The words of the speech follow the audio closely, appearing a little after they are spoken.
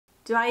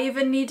Do I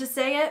even need to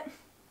say it?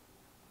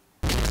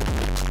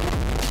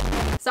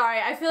 Sorry,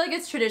 I feel like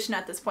it's tradition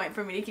at this point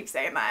for me to keep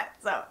saying that,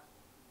 so.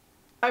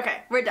 Okay,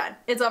 we're done.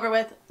 It's over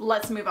with.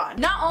 Let's move on.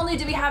 Not only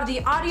do we have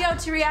the audio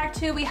to react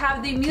to, we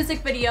have the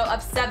music video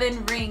of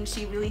 7 Rings.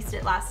 She released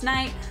it last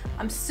night.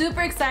 I'm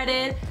super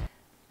excited.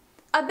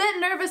 A bit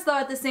nervous though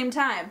at the same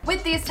time.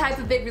 With these type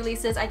of big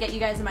releases, I get you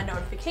guys in my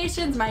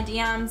notifications, my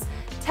DMs,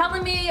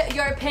 telling me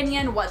your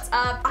opinion, what's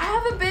up. I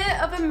have a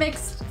bit of a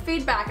mixed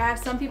feedback. I have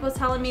some people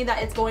telling me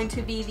that it's going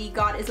to be the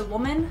God is a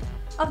Woman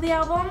of the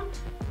album.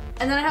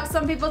 And then I have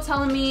some people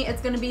telling me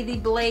it's gonna be the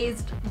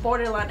blazed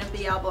borderline of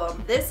the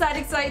album. This side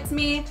excites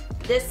me,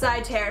 this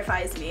side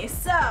terrifies me.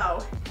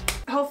 So,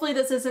 hopefully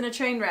this isn't a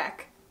train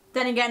wreck.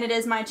 Then again, it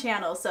is my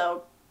channel,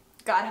 so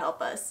God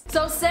help us.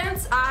 So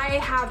since I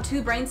have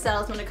 2 brain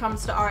cells when it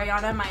comes to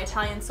Ariana, my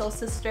Italian soul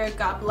sister,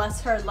 God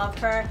bless her, love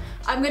her,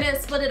 I'm gonna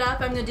split it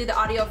up. I'm gonna do the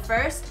audio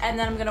first, and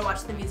then I'm gonna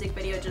watch the music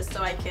video just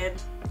so I can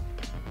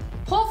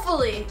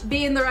hopefully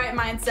be in the right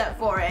mindset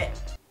for it.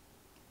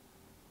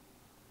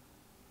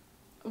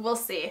 We'll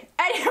see.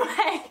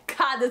 Anyway,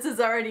 God, this is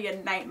already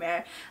a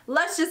nightmare.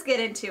 Let's just get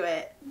into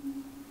it.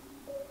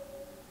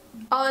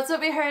 Oh, that's what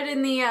we heard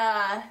in the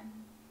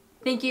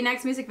Thank You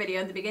Next music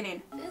video in the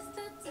beginning.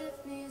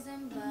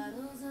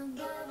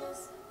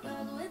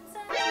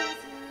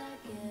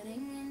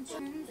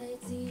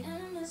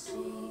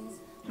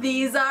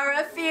 These are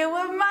a few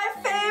of my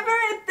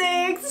favorite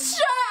things.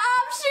 Shut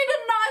up! She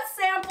did not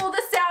sample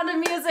the Sound of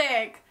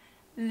Music.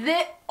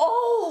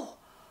 Oh!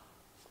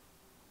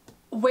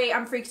 Wait,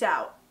 I'm freaked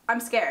out. I'm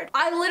scared.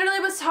 I literally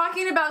was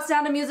talking about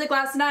Sound of Music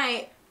last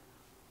night.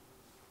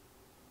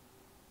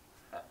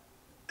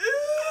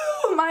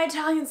 Ooh, my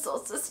Italian soul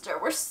sister,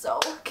 we're so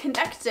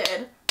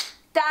connected.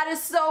 That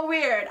is so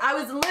weird. I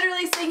was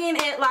literally singing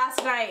it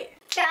last night.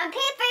 From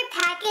paper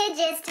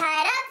packages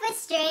tied up with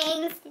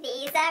strings,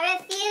 these are a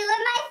few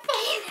of my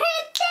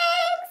favorite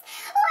things.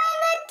 When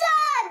the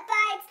dog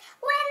bites,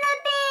 when the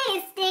bee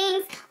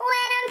stings,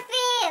 when I'm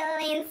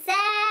feeling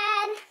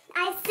sad,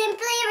 I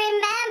simply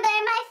remember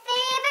my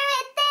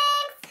favorite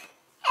things,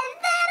 and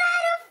then I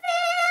don't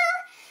feel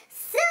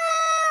so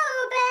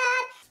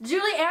bad.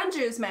 Julie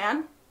Andrews,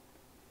 man.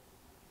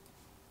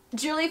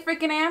 Julie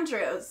freaking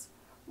Andrews.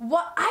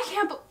 What? I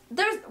can't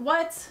there's,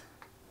 what?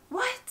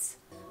 What?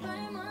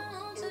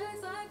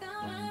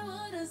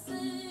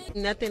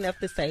 Nothing else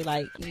to say,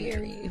 like,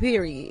 period.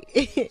 Period.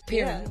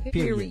 Period.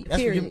 Period.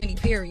 Period.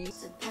 Period.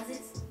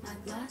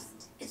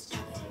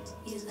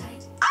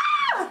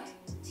 Ah!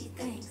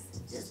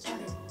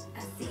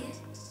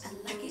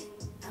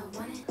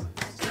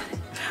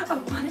 I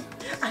want it,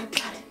 I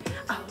got it,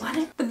 I want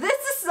it. This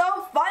is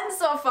so fun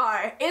so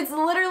far. It's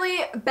literally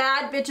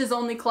Bad Bitches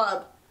Only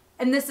Club.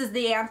 And this is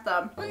the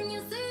anthem. Like my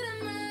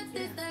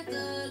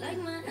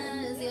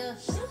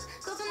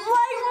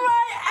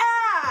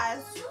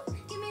ass!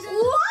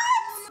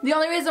 What? The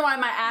only reason why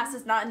my ass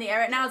is not in the air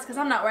right now is because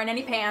I'm not wearing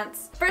any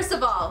pants. First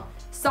of all,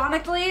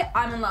 sonically,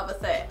 I'm in love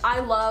with it. I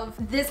love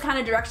this kind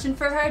of direction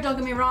for her, don't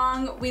get me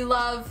wrong. We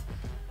love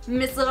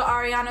Miss Little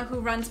Ariana who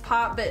runs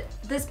pop, but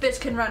this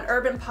bitch can run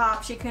urban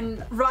pop, she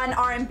can run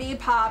R&B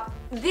pop.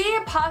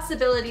 The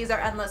possibilities are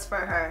endless for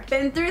her.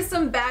 Been through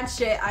some bad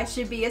shit, I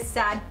should be a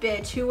sad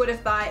bitch. Who would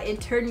have thought it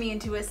turned me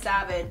into a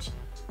savage?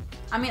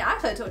 I mean, I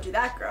could have told you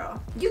that,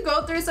 girl. You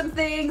go through some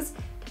things,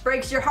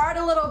 breaks your heart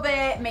a little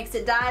bit, makes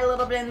it die a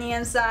little bit in the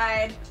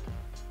inside.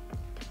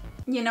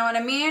 You know what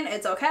I mean?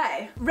 It's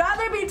okay.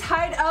 Rather be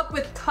tied up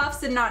with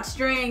cuffs and not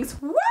strings.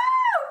 Woo!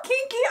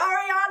 Kinky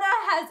Ariana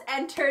has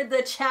entered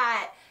the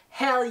chat.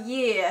 Hell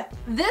yeah.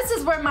 This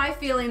is where my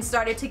feelings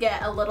started to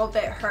get a little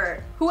bit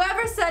hurt.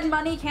 Whoever said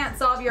money can't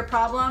solve your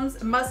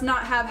problems must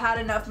not have had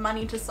enough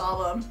money to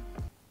solve them.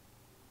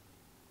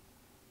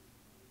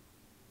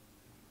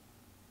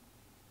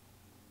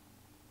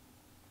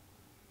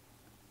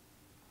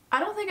 I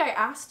don't think I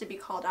asked to be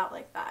called out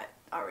like that,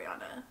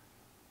 Ariana.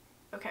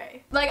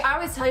 Okay. Like, I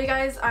always tell you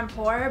guys I'm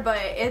poor, but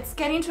it's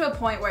getting to a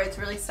point where it's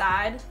really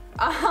sad.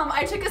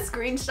 I took a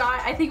screenshot,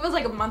 I think it was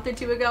like a month or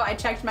 2 ago, I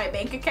checked my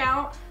bank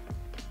account,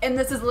 and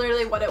this is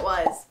literally what it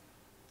was.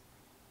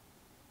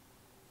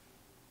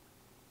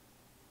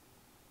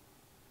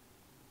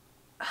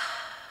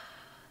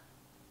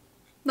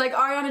 Like,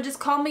 Ariana, just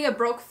call me a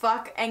broke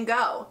fuck and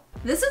go.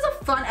 This is a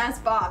fun ass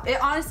bop. It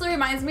honestly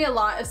reminds me a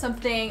lot of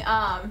something,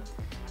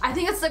 I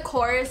think it's the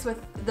chorus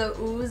with the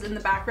oohs in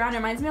the background. It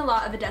reminds me a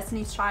lot of a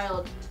Destiny's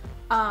Child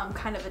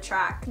kind of a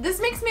track. This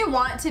makes me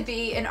want to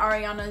be in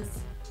Ariana's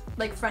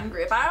like friend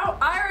group.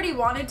 I already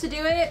wanted to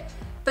do it,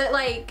 but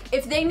like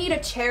if they need a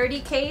charity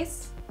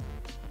case,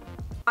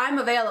 I'm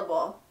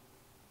available.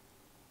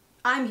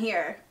 I'm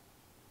here.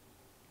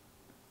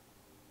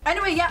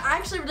 Anyway, yeah, I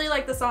actually really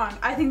like the song.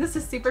 I think this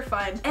is super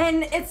fun.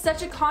 And it's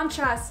such a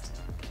contrast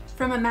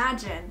from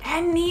Imagine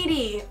and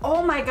Needy.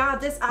 Oh my god,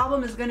 this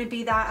album is gonna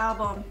be that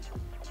album.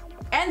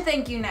 And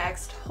Thank You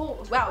Next. Oh,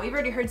 wow, we've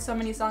already heard so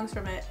many songs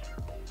from it.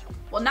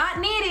 Well, not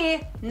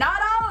Needy, not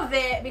all of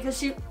it, because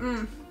she,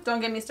 don't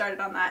get me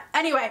started on that.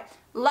 Anyway,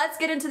 let's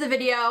get into the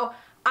video.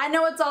 I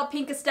know it's all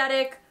pink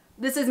aesthetic,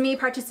 This is me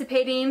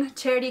participating.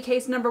 Charity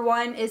case number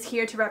 1 is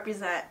here to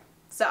represent.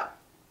 So,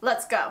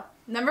 let's go.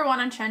 Number 1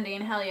 on trending,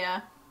 hell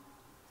yeah.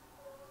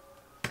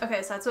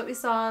 Okay, so that's what we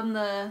saw in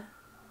the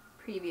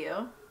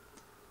preview.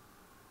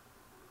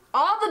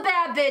 All the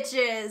bad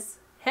bitches!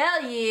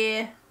 Hell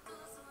yeah!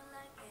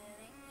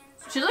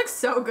 She looks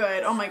so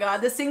good. Oh my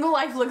god, the single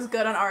life looks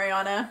good on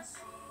Ariana.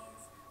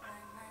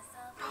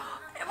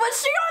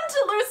 Was she on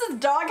Toulouse's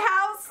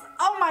doghouse?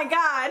 Oh my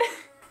god.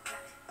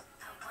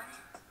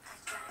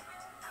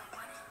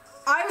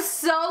 I'm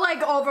so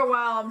like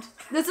overwhelmed.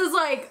 This is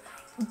like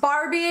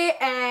Barbie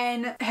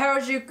and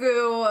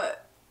Harajuku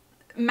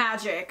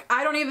magic.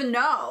 I don't even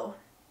know.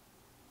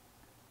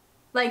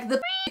 Like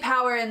the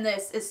power in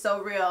this is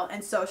so real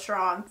and so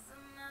strong.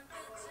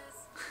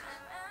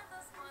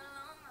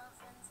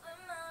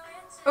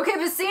 Okay,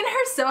 but seeing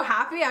her so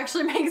happy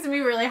actually makes me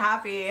really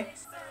happy.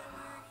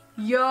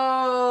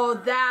 Yo,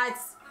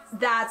 that's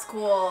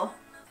cool.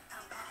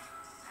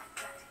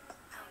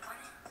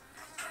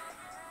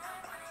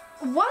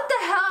 What the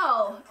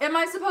hell am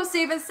I supposed to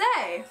even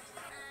say?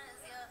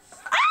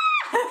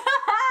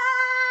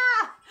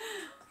 Ah!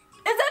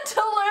 Is that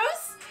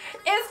Toulouse?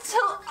 It's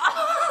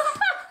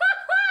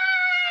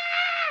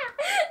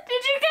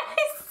Did you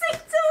guys see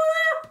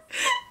Toulouse?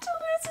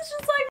 Toulouse is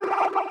just like, I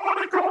don't want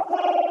to go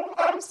home.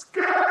 I'm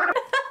scared.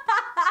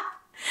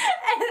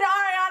 And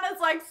Ariana's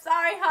like,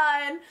 sorry,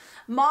 hun.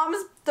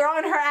 Mom's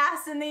throwing her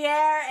ass in the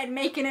air and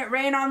making it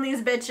rain on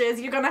these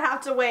bitches. You're gonna have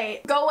to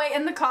wait. Go wait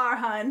in the car,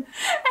 hun.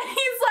 And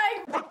he's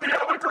like, but the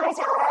other girls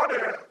are on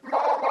it.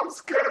 Mom, I'm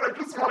scared. I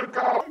just want to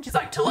go. She's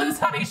like, Toulouse,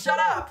 honey, shut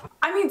up.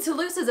 I mean,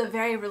 Toulouse is a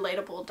very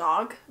relatable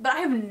dog, but I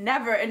have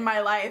never in my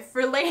life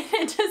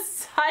related to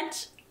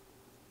such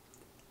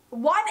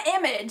one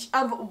image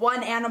of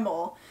one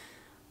animal.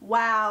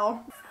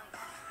 Wow.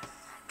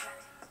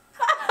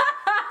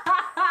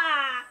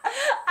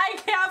 I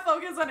can't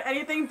focus on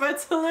anything but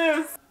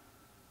Toulouse.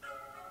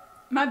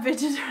 My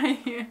bitch is right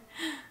here.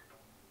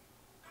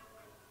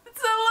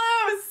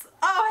 Toulouse!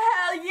 Oh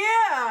hell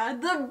yeah!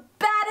 The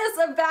baddest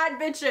of bad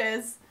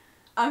bitches.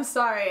 I'm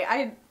sorry,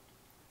 I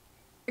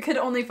could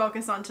only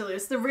focus on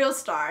Toulouse. The real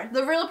star.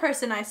 The real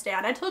person I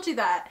stand. I told you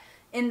that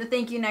in the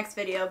thank you next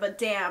video, but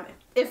damn,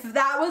 if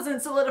that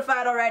wasn't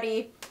solidified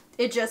already,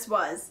 it just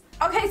was.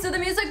 Okay, so the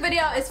music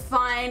video is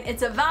fine.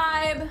 It's a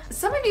vibe.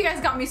 Some of you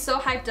guys got me so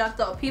hyped up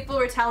though. People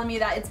were telling me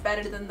that it's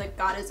better than the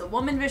God is a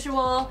Woman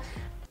visual.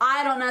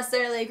 I don't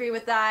necessarily agree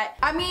with that.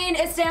 I mean,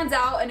 it stands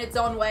out in its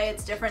own way.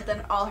 It's different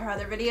than all her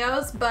other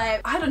videos, but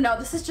I don't know.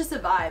 This is just a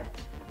vibe.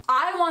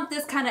 I want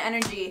this kind of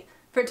energy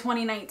for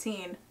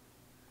 2019.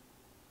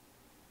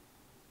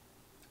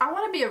 I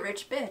want to be a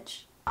rich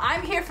bitch.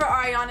 I'm here for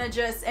Ariana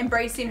just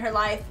embracing her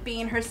life,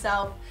 being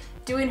herself,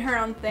 doing her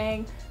own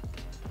thing.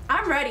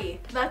 I'm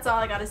ready. That's all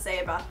I gotta say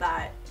about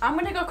that. I'm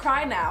gonna go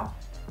cry now.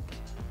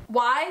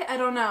 Why? I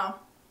don't know.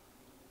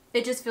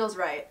 It just feels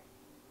right.